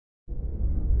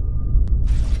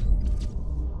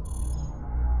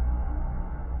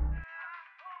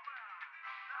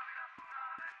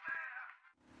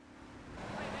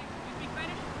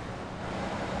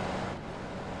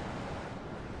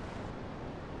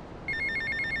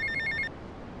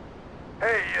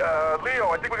Hey, Leo,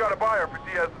 I think we got a buyer for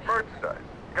Diaz's merchandise.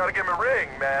 You gotta give him a ring,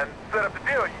 man. Set up the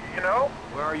deal, you know?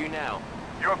 Where are you now?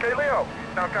 You okay, Leo?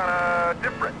 You sound kinda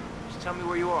different. Just tell me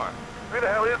where you are. Who the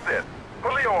hell is this?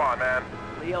 Put Leo on, man.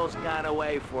 Leo's gone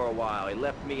away for a while. He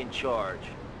left me in charge.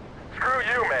 Screw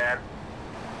you, man.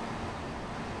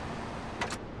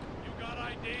 You got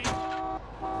ID?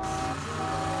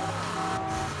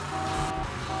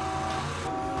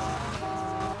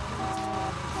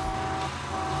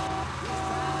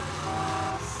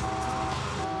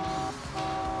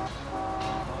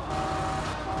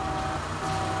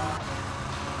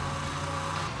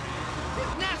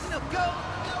 National go!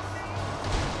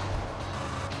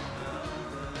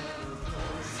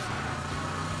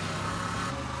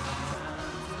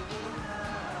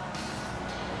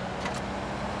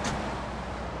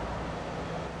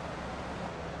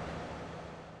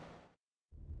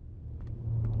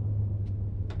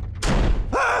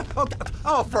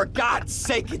 Oh, for God's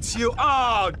sake, it's you.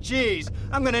 Oh, jeez.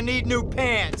 I'm gonna need new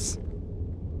pants.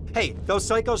 Hey, those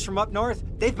psychos from up north,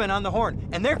 they've been on the horn,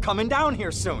 and they're coming down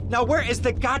here soon. Now, where is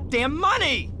the goddamn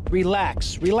money?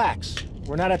 Relax, relax.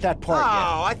 We're not at that part yet.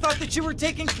 Oh, I thought that you were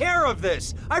taking care of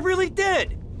this. I really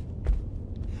did.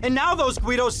 And now those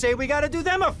Guidos say we gotta do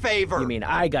them a favor. You mean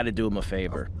I gotta do him a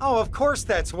favor? Oh, of course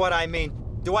that's what I mean.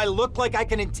 Do I look like I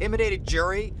can intimidate a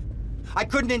jury? I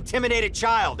couldn't intimidate a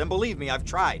child, and believe me, I've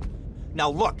tried. Now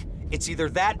look, it's either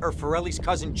that or Forelli's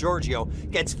cousin Giorgio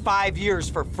gets 5 years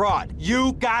for fraud.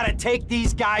 You gotta take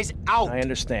these guys out. I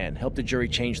understand. Help the jury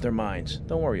change their minds.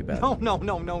 Don't worry about it.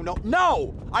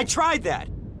 No! I tried that.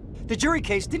 The jury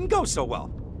case didn't go so well.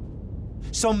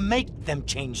 So make them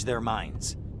change their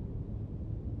minds.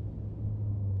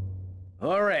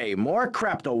 All right, more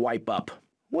crap to wipe up.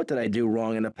 What did I do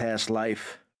wrong in a past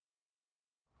life?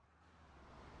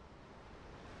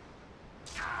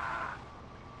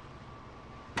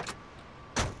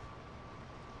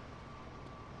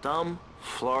 Dumb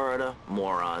Florida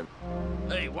moron.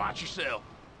 Hey, watch yourself.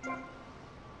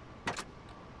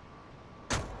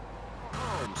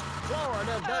 Holmes,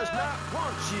 Florida does not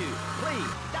want you.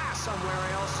 Please, die somewhere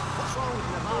else. What's wrong with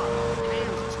Nevada or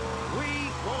Kansas?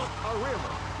 We want a river.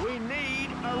 We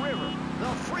need a river. The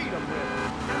Freedom River.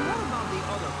 And what about the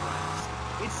other crimes?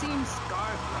 It seems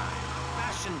scar crime,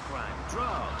 fashion crime,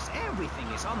 drugs, everything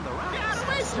is on the rise.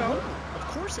 Yeah, I so. Of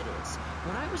course it is.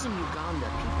 When I was in Uganda,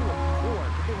 people were poor,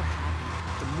 but they were happy.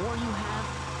 The more you have,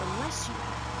 the less you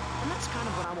have. And that's kind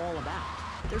of what I'm all about.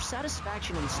 There's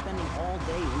satisfaction in spending all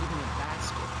day leaving a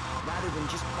basket, rather than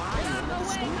just buying it at the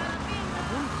store. At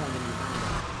one point in Uganda,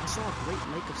 I saw a great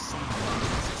lake of sand. It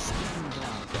was a sleeping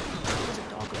dog. It was a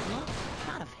dog of love,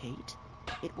 not of hate.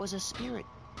 It was a spirit.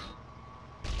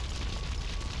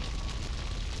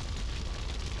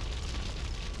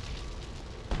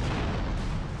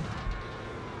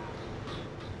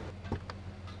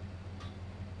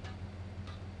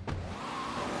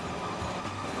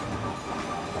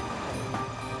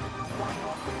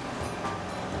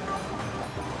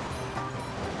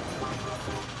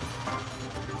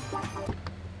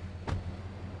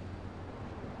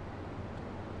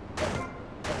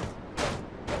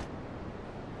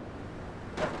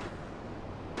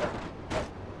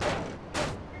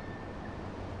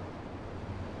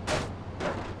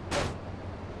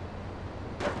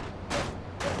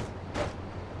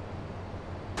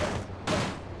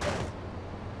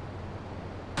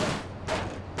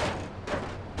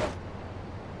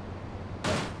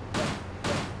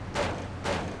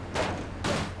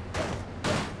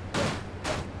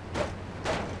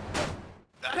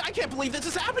 I can't believe this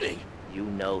is happening. You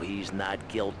know he's not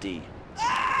guilty.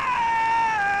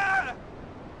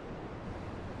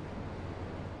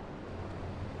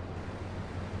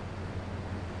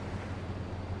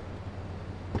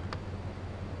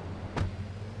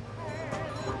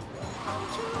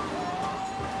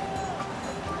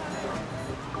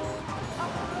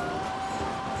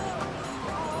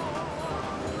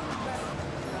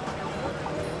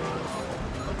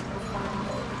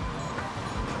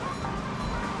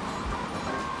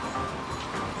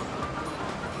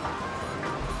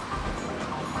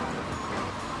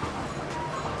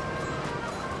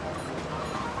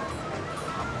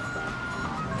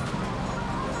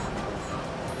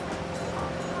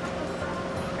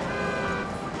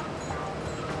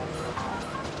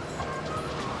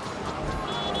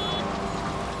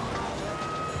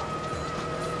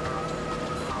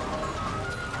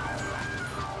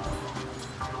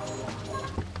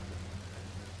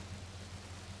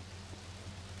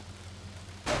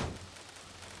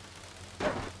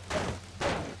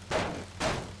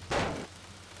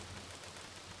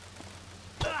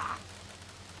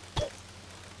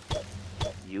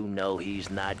 You know he's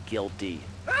not guilty.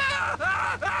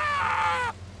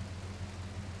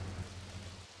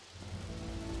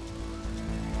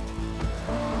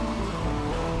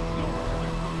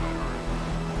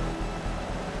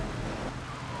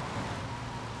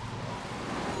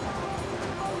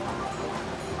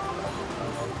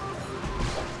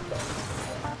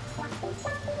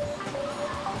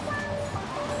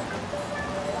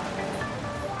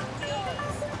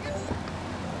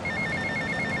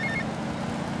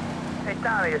 Hey,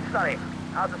 Tommy, it's Sonny.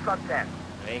 How's the suntan?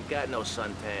 I ain't got no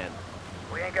suntan.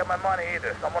 We ain't got my money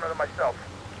either, so I'm one of them myself.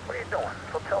 What are you doing?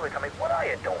 So tell me, Tommy, what are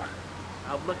you doing?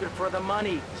 I'm looking for the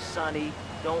money, Sonny.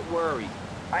 Don't worry.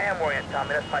 I am worrying, Tommy.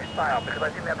 That's my style, because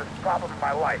I seem to have this problem in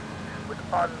my life with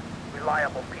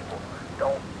unreliable people.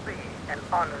 Don't be an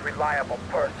unreliable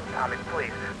person, Tommy,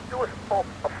 please. Do us both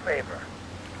a favor.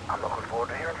 I'm looking forward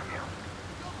to hearing from you.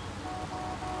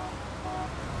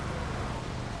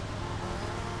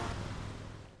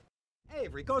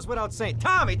 Avery, goes without saying.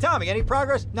 Tommy, any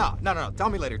progress? No. Tell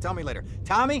me later.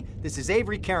 Tommy, this is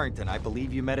Avery Carrington. I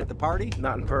believe you met at the party?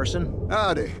 Not in person?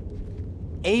 Howdy.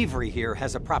 Avery here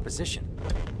has a proposition.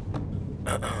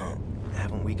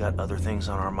 Haven't we got other things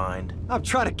on our mind? I'm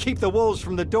trying to keep the wolves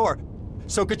from the door.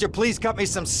 So could you please cut me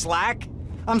some slack?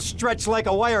 I'm stretched like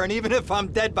a wire, and even if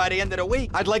I'm dead by the end of the week,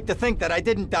 I'd like to think that I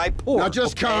didn't die poor. Now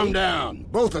just okay? calm down,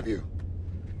 both of you.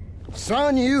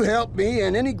 Son, you help me,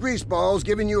 and any greaseballs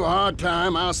giving you a hard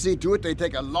time, I'll see to it they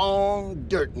take a long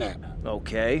dirt nap.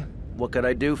 Okay. What could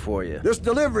I do for you? This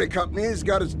delivery company's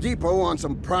got its depot on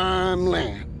some prime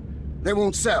land. They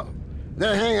won't sell.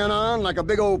 They're hanging on like a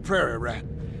big old prairie rat.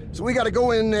 So we gotta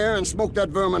go in there and smoke that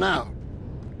vermin out.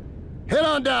 Head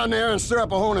on down there and stir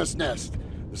up a hornet's nest.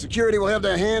 The security will have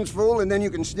their hands full, and then you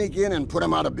can sneak in and put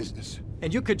them out of business.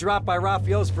 And you could drop by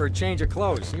Raphael's for a change of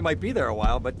clothes. You might be there a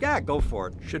while, but yeah, go for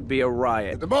it. Should be a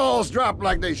riot. If the balls drop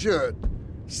like they should,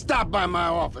 stop by my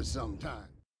office sometime.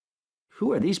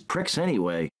 Who are these pricks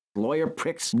anyway? Lawyer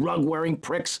pricks, rug-wearing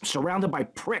pricks, surrounded by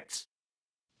pricks.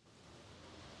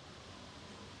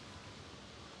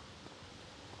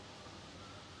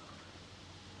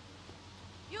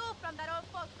 You from that old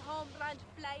folks home ranch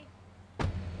fly.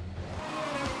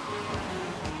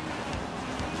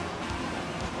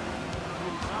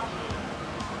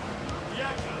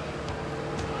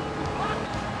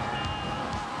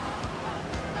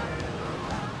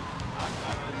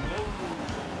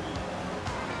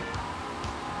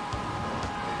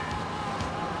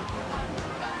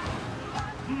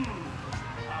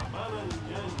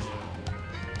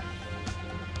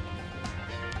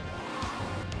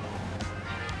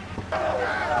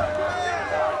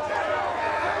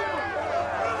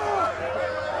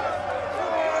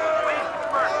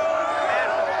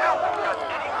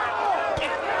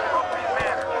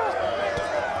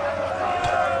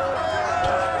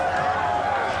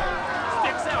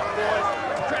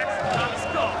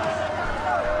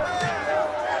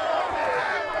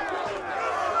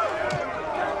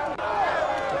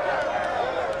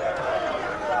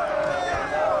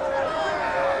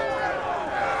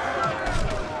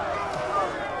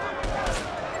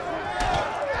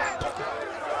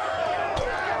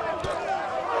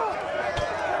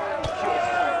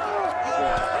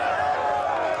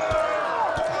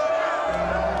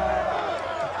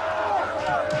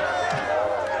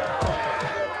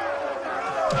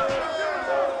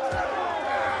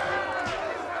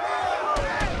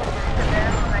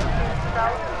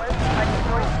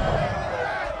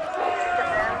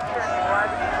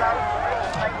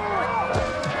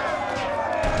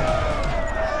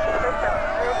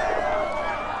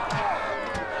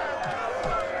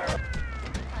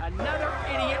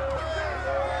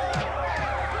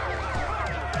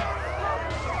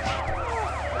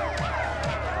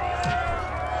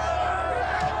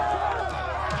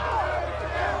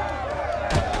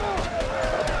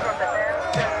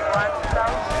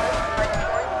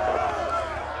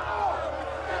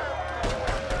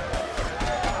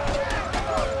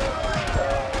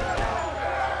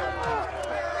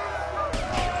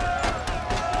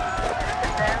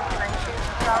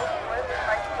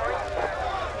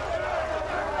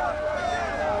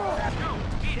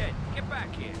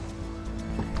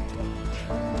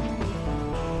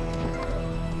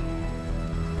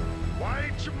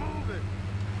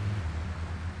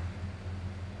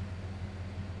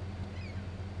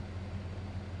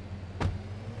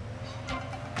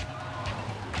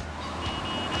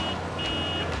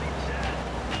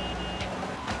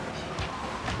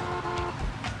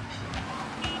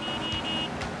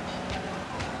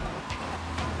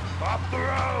 Off the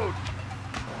road!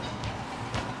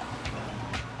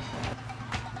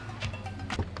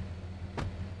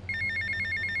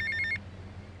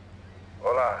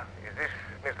 Hola, is this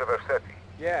Mr. Versetti?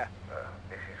 Yeah.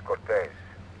 This is Cortez.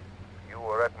 You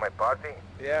were at my party?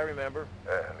 Yeah, I remember.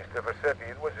 Mr. Versetti,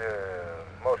 it was a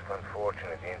most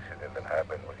unfortunate incident that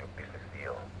happened with your business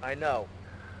deal. I know.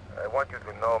 I want you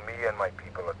to know me and my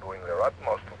people are doing their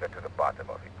utmost to get to the bottom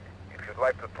of it. If you'd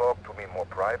like to talk to me more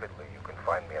privately, you can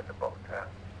find me at the boat, huh?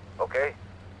 Okay?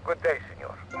 Good day,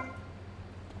 senor.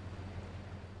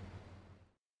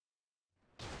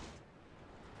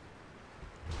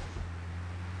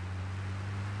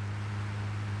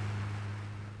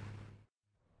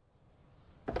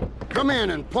 Come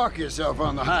in and park yourself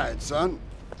on the hide, son.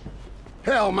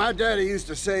 Hell, my daddy used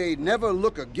to say, never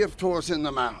look a gift horse in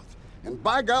the mouth. And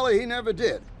by golly, he never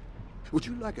did. Would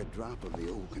you like a drop of the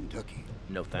old Kentucky?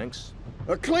 No thanks.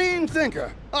 A clean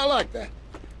thinker. I like that.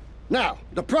 Now,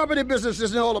 the property business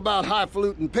isn't all about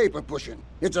highfalutin paper pushing.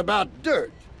 It's about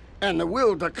dirt, and the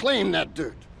will to claim that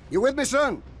dirt. You with me,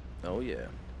 son? Oh, yeah.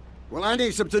 Well, I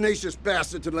need some tenacious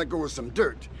bastard to let go of some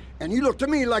dirt. And you look to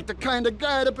me like the kind of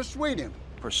guy to persuade him.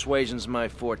 Persuasion's my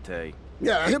forte.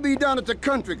 Yeah, he'll be down at the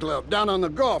country club, down on the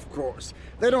golf course.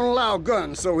 They don't allow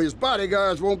guns, so his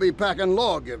bodyguards won't be packing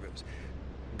lawgivers.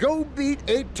 Go beat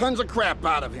 8 tons of crap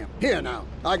out of him. Here now,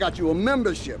 I got you a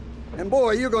membership. And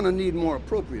boy, you're gonna need more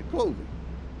appropriate clothing.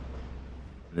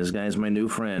 This guy's my new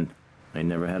friend. I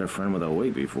never had a friend with a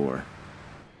weight before.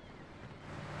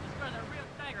 This guy's a real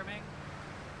tiger, man.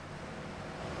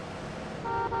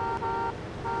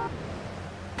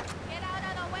 Get out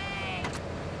of the way!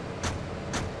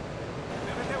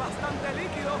 Me mete bastante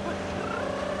líquido.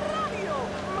 Radio,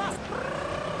 más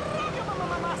radio,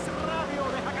 más radio.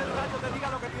 Deja que el radio te diga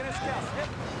lo que tienes que hacer.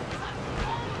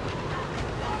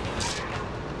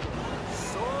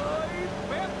 Soy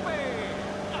Pepe.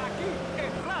 Aquí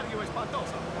en Radio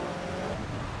Espantosa.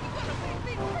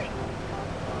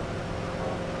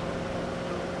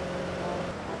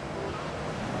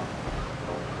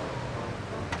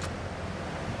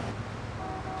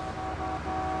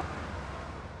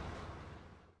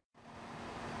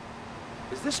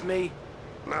 Is this me?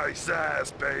 Nice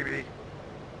ass, baby.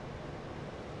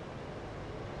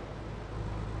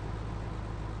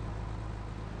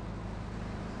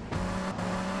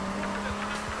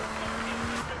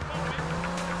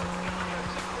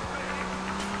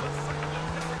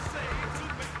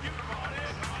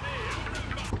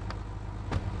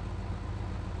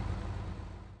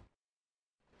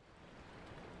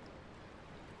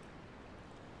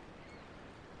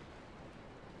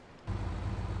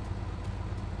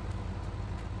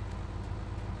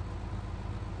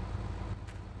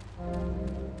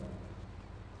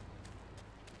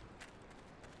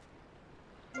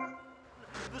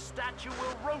 The statue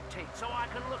will rotate so I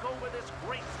can look over this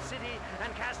great city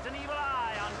and cast an evil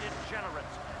eye on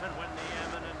degenerates. And when the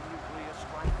imminent nuclear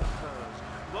strike occurs,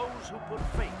 those who put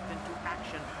faith into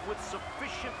action with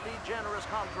sufficiently generous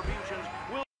contributions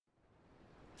will...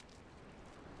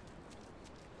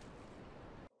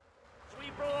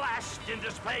 We blast into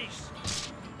space.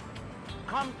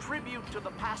 Contribute to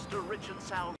the Pastor Richard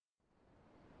Sal...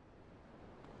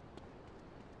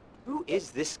 Who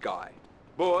is this guy?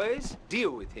 Boys,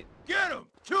 deal with him. Get him!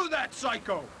 To that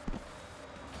psycho!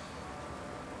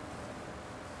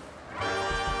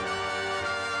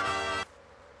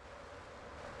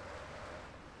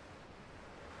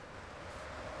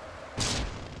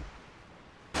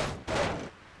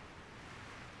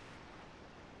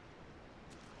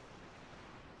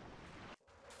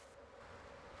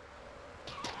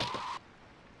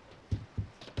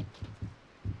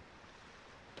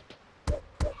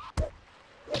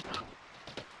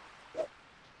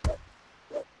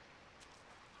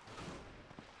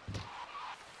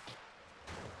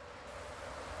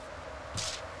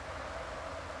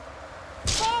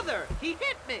 He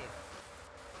hit me!